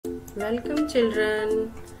Welcome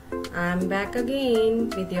children, I am back again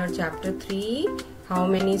with your chapter 3, How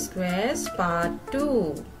Many Squares part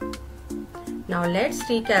 2. Now let's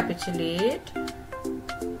recapitulate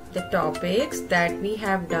the topics that we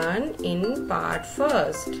have done in part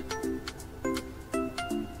 1st.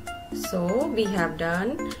 So we have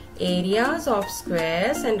done areas of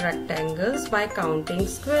squares and rectangles by counting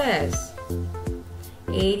squares,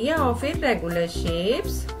 area of irregular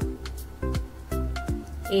shapes,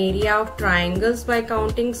 area of triangles by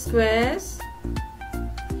counting squares,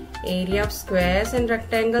 area of squares and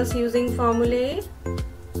rectangles using formulae,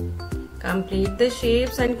 complete the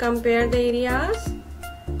shapes and compare the areas,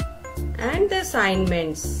 and the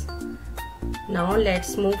assignments. Now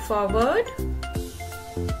let's move forward.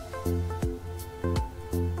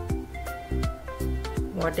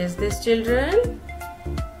 What is this, children?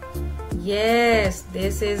 Yes,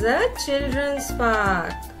 this is a children's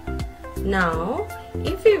park. Now,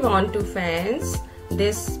 if we want to fence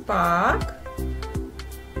this park,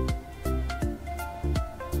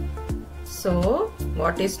 so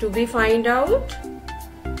what is to be find out?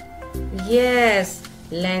 Yes,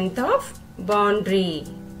 length of boundary.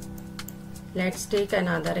 Let's take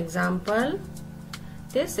another example.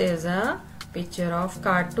 This is a picture of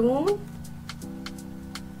cartoon.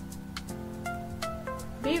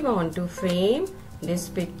 We want to frame this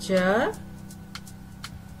picture.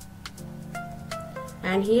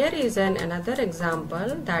 And here is another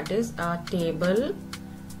example, that is a table.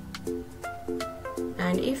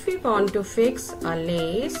 And if we want to fix a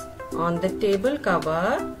lace on the table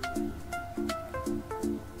cover,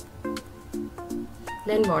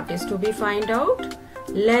 then what is to be find out?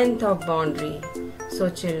 Length of boundary. So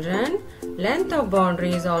children, length of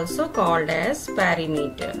boundary is also called as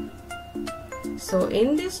perimeter. So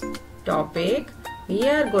in this topic, we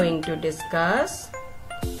are going to discuss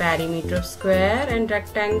perimeter of square and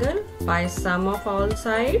rectangle by sum of all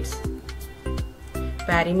sides,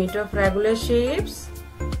 perimeter of regular shapes,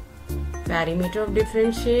 perimeter of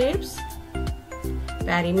different shapes,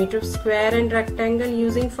 perimeter of square and rectangle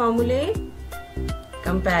using formulae,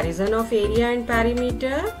 comparison of area and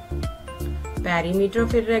perimeter, perimeter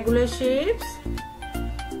of irregular shapes,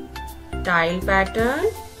 tile pattern,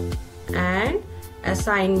 and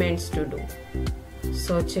assignments to do.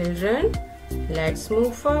 So children, let's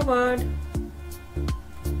move forward.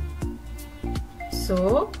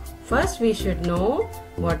 So first we should know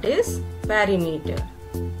what is perimeter.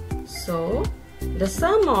 So the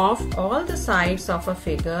sum of all the sides of a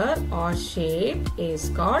figure or shape is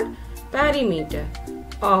called perimeter,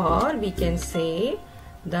 or we can say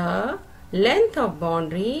the length of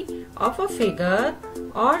boundary of a figure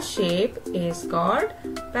or shape is called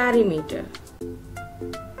perimeter.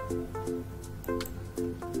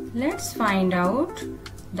 Let's find out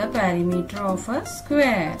the perimeter of a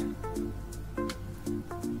square,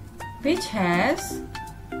 which has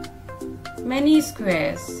many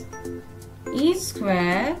squares. Each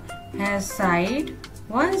square has side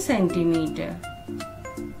 1 centimeter.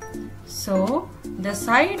 So the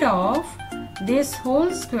side of this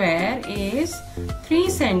whole square is 3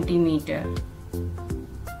 centimeter.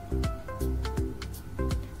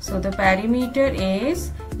 So the perimeter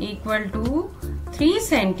is equal to 3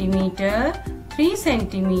 centimeter, 3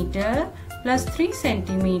 centimeter plus 3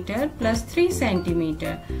 centimeter plus 3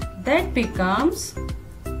 centimeter. That becomes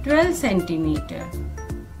 12 centimeter.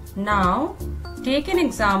 Now take an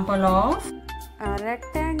example of a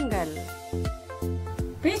rectangle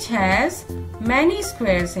which has many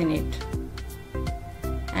squares in it,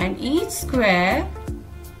 and each square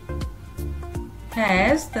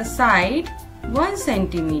has the side 1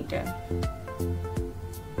 centimeter.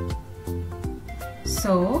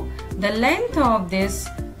 So the length of this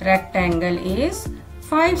rectangle is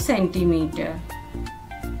 5 centimeter,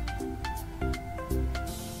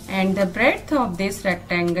 and the breadth of this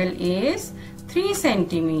rectangle is 3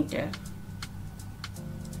 centimeter.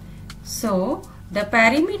 So the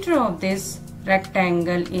perimeter of this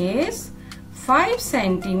rectangle is 5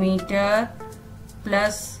 centimeter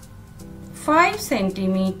plus 5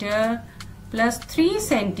 centimeter plus 3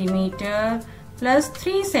 centimeter plus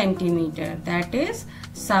 3 centimeter. That is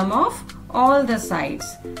sum of all the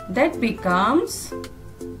sides. That becomes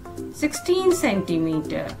 16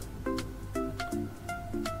 centimeter.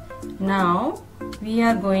 Now we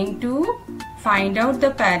are going to find out the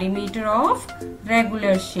perimeter of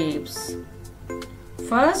regular shapes.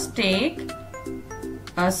 First take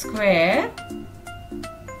a square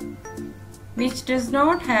which does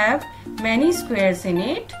not have many squares in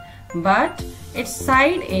it, but its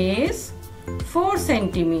side is 4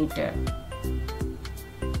 centimeter.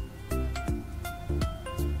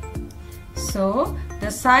 So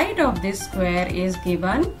the side of this square is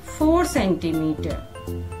given 4 centimeter.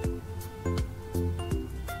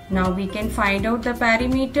 Now we can find out the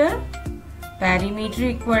perimeter. Perimeter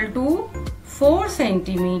equal to 4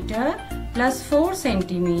 centimeter plus 4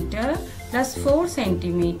 centimeter plus 4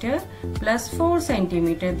 centimeter plus 4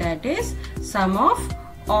 centimeter, that is sum of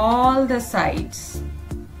all the sides.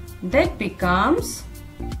 That becomes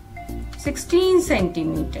 16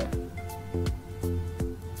 centimeter.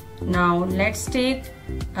 Now let's take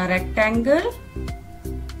a rectangle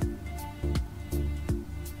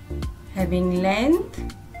having length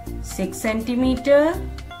 6 centimeter,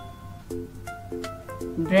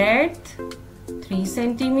 breadth 3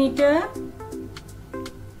 centimeter.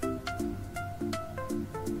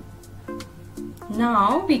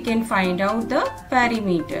 Now we can find out the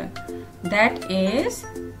perimeter, that is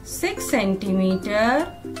 6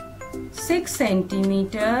 centimeter, 6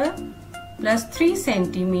 centimeter plus 3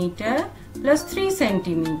 centimeter plus 3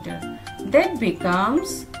 centimeter, that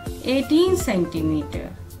becomes 18 centimeter.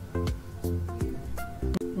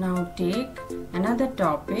 Now take another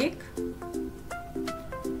topic,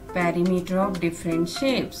 perimeter of different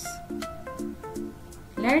shapes.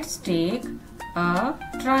 Let's take a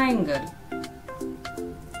triangle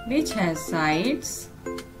which has sides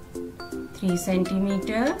 3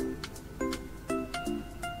 centimeter,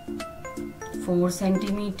 4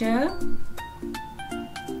 centimeter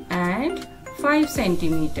and 5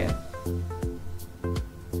 centimeter.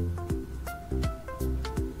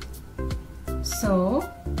 So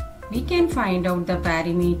we can find out the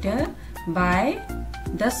perimeter by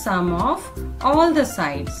the sum of all the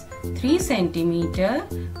sides, 3 centimeter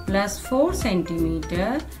plus 4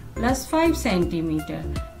 centimeter plus 5 centimeter,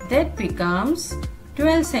 that becomes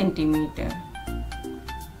 12 centimeter.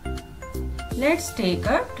 Let's take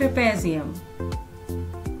a trapezium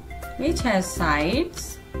which has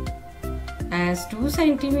sides as 2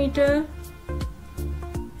 centimeter,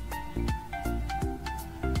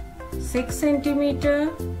 6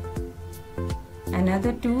 centimeter,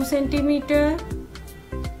 another 2 centimeter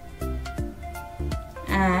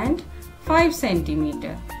and 5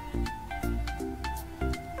 centimeter.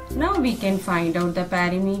 Now we can find out the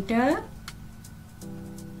perimeter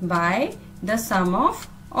by the sum of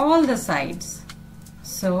all the sides.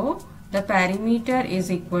 So the perimeter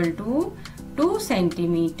is equal to 2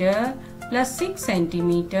 centimeter plus 6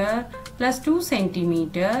 centimeter plus 2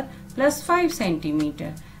 centimeter plus 5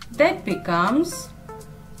 centimeter, that becomes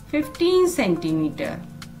 15 centimeter.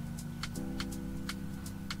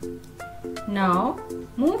 Now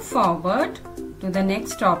move forward to the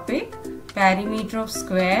next topic, perimeter of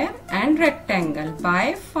square and rectangle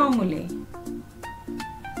by formulae.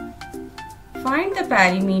 Find the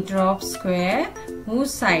perimeter of square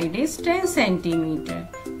whose side is 10 centimeter.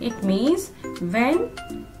 It means when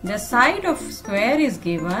the side of square is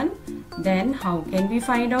given, then how can we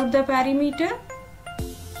find out the perimeter?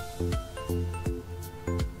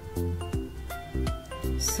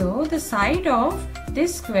 So the side of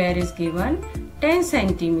this square is given 10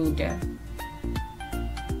 centimeter.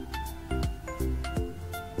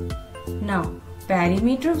 Now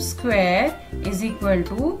perimeter of square is equal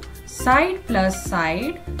to side plus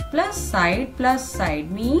side plus side plus side,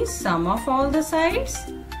 means sum of all the sides.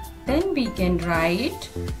 Then we can write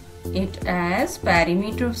it as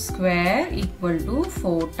perimeter of square equal to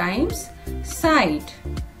 4 times side.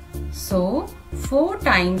 So 4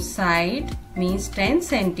 times side means 10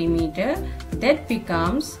 centimeter, that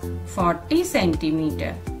becomes 40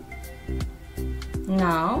 centimeter.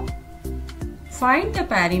 Now find the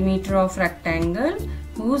perimeter of rectangle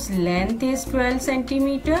whose length is 12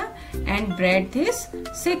 centimeter and breadth is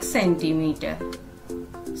 6 centimeter.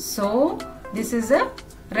 So this is a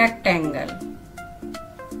rectangle.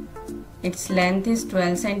 Its length is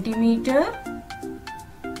 12 centimeter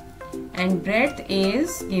and breadth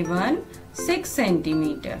is given 6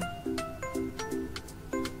 centimeter.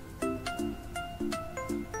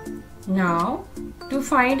 Now to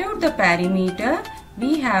find out the perimeter,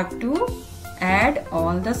 we have to add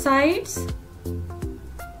all the sides.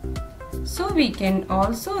 So we can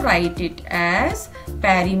also write it as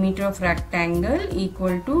perimeter of rectangle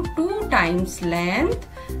equal to 2 times length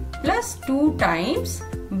plus 2 times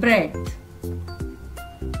breadth.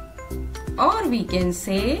 Or we can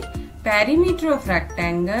say perimeter of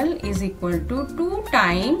rectangle is equal to 2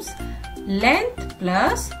 times length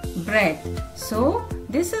plus breadth. So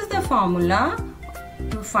this is the formula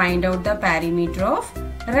to find out the perimeter of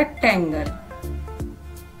rectangle.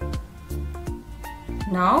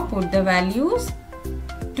 Now put the values.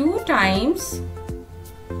 2 times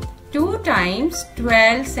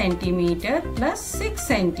 12 centimeter plus 6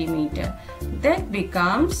 centimeter, that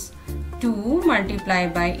becomes 2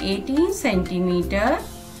 multiplied by 18 centimeter,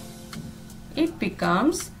 it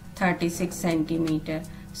becomes 36 centimeter.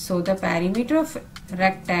 So the perimeter of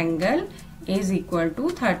rectangle is equal to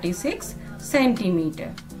 36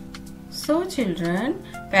 centimeter. So children,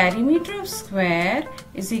 perimeter of square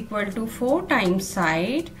is equal to 4 times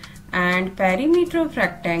side and perimeter of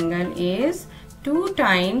rectangle is 2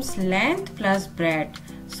 times length plus breadth.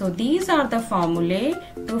 So these are the formulae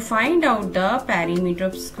to find out the perimeter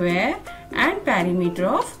of square and perimeter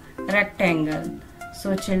of rectangle.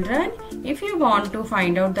 So children, if you want to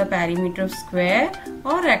find out the perimeter of square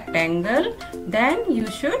or rectangle, then you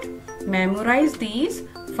should memorize these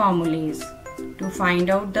formulas to find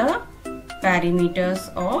out the perimeters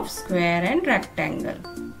of square and rectangle.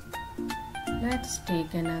 Let's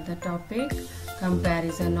take another topic,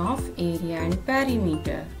 comparison of area and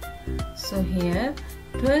perimeter. So here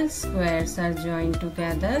 12 squares are joined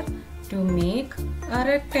together to make a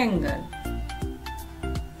rectangle.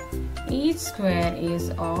 Each square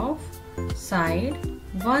is of side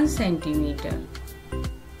 1 centimeter.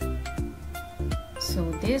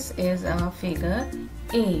 So this is a figure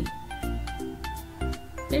A.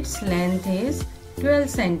 Its length is 12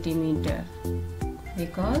 centimeter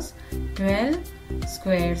because 12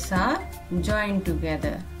 squares are joined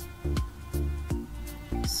together.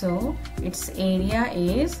 So its area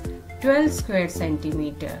is 12 square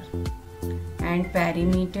centimeter and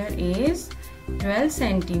perimeter is 12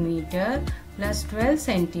 centimeter plus 12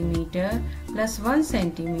 centimeter plus 1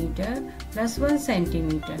 centimeter plus 1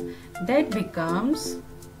 centimeter. That becomes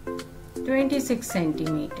 26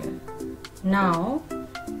 centimeter. Now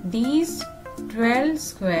these 12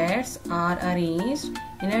 squares are arranged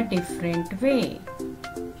in a different way.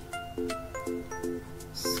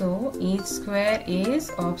 So each square is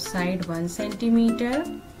of side 1 centimeter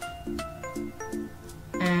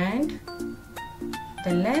and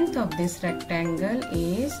the length of this rectangle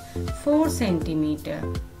is 4 centimeter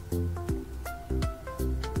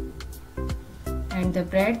and the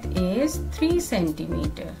breadth is 3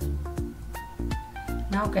 centimeter.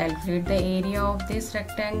 Now calculate the area of this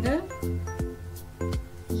rectangle.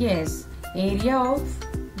 Yes, area of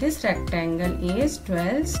this rectangle is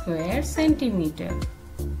 12 square centimeter.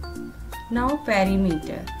 Now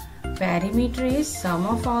perimeter. Perimeter is sum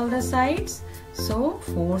of all the sides. So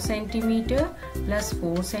 4 centimeter plus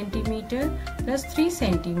 4 centimeter plus 3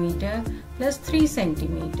 centimeter plus 3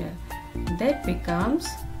 centimeter. That becomes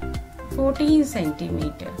 14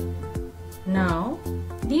 centimeter. Now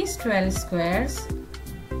these 12 squares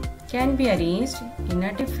can be arranged in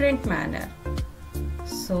a different manner.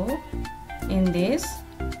 So in this,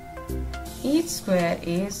 each square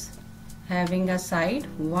is having a side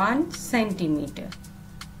 1 centimeter.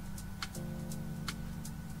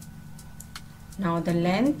 Now the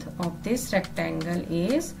length of this rectangle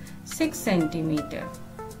is 6 centimeter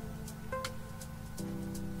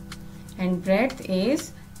and breadth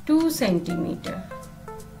is 2 centimeter.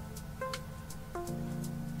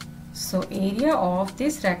 So area of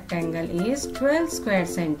this rectangle is 12 square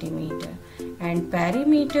centimeter and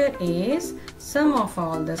perimeter is sum of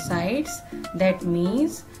all the sides, that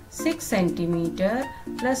means 6 centimeter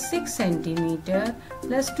plus 6 centimeter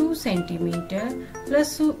plus 2 centimeter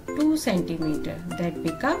plus 2 centimeter, that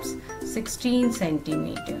becomes 16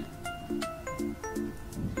 centimeter.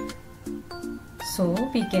 So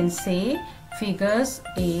we can say figures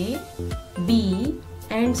A, B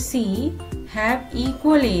and C have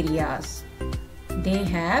equal areas. They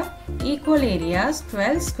have equal areas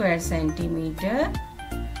 12 square centimeter,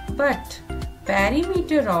 but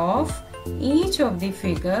perimeter of each of the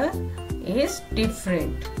figure is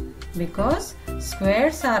different because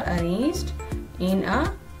squares are arranged in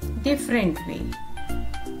a different way.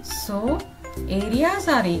 So areas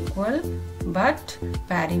are equal but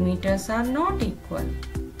perimeters are not equal.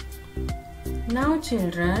 Now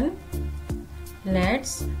children,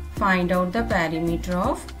 let's find out the perimeter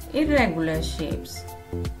of irregular shapes.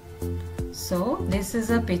 So this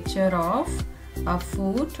is a picture of a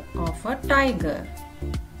foot of a tiger.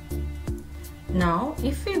 Now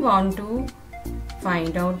if we want to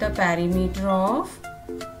find out the perimeter of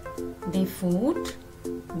the foot,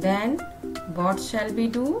 then what shall we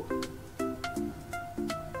do?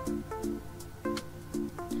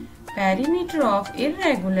 Perimeter of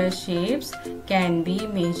irregular shapes can be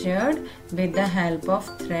measured with the help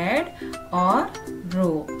of thread or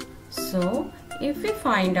rope. So if we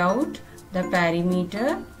find out the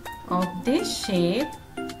perimeter of this shape,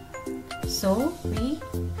 so we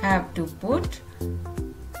have to put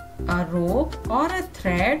a rope or a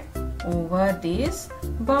thread over this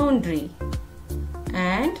boundary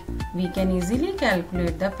and we can easily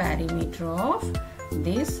calculate the perimeter of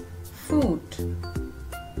this foot.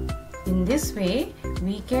 In this way,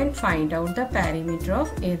 we can find out the perimeter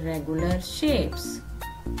of irregular shapes.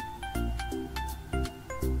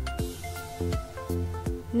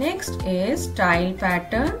 Next is tile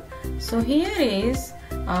pattern. So here is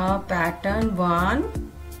a pattern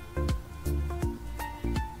 1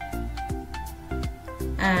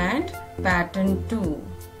 and pattern 2.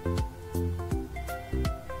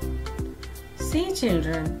 See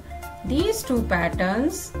children, these two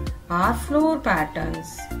patterns are floor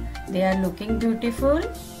patterns. They are looking beautiful.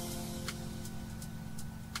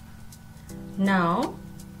 Now,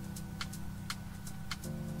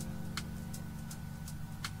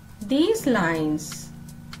 these lines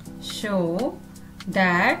show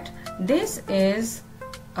that this is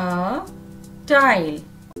a tile.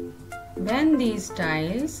 When these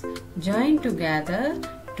tiles join together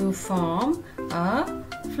to form a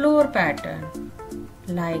floor pattern,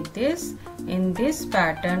 like this, in this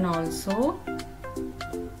pattern also,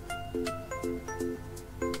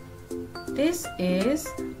 this is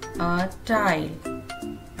a tile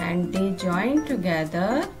and they join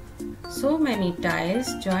together. So many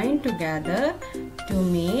tiles join together to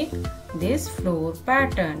make this floor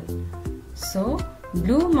pattern. So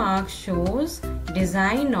blue mark shows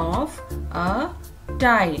design of a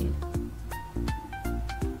tile.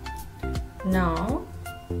 Now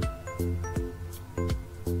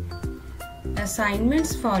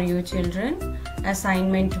assignments for you children.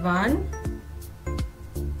 Assignment 1.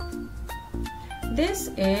 This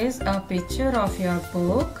is a picture of your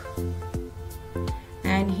book.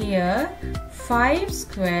 And here 5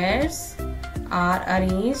 squares are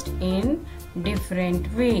arranged in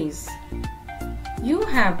different ways. You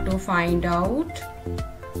have to find out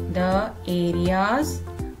the areas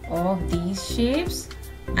of these shapes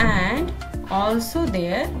and also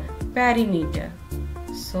their perimeter.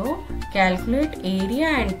 So calculate area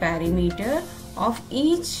and perimeter of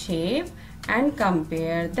each shape and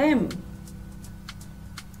compare them.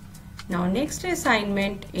 Now next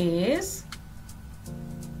assignment is,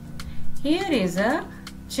 here is a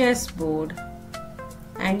chessboard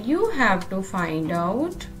and you have to find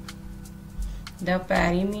out the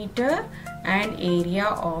perimeter and area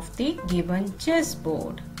of the given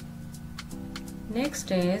chessboard.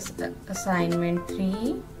 Next is assignment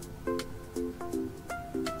 3.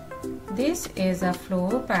 This is a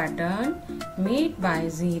floor pattern made by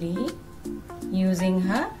Ziri using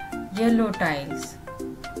her yellow tiles.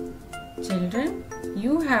 Children,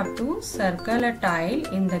 you have to circle a tile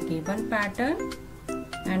in the given pattern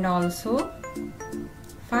and also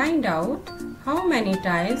find out how many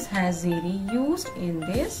tiles has Ziri used in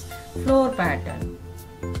this floor pattern.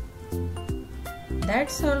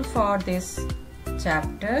 That's all for this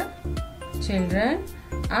chapter. Children,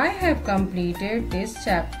 I have completed this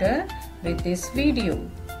chapter with this video.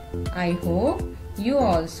 I hope you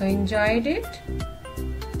also enjoyed it.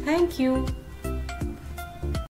 Thank you.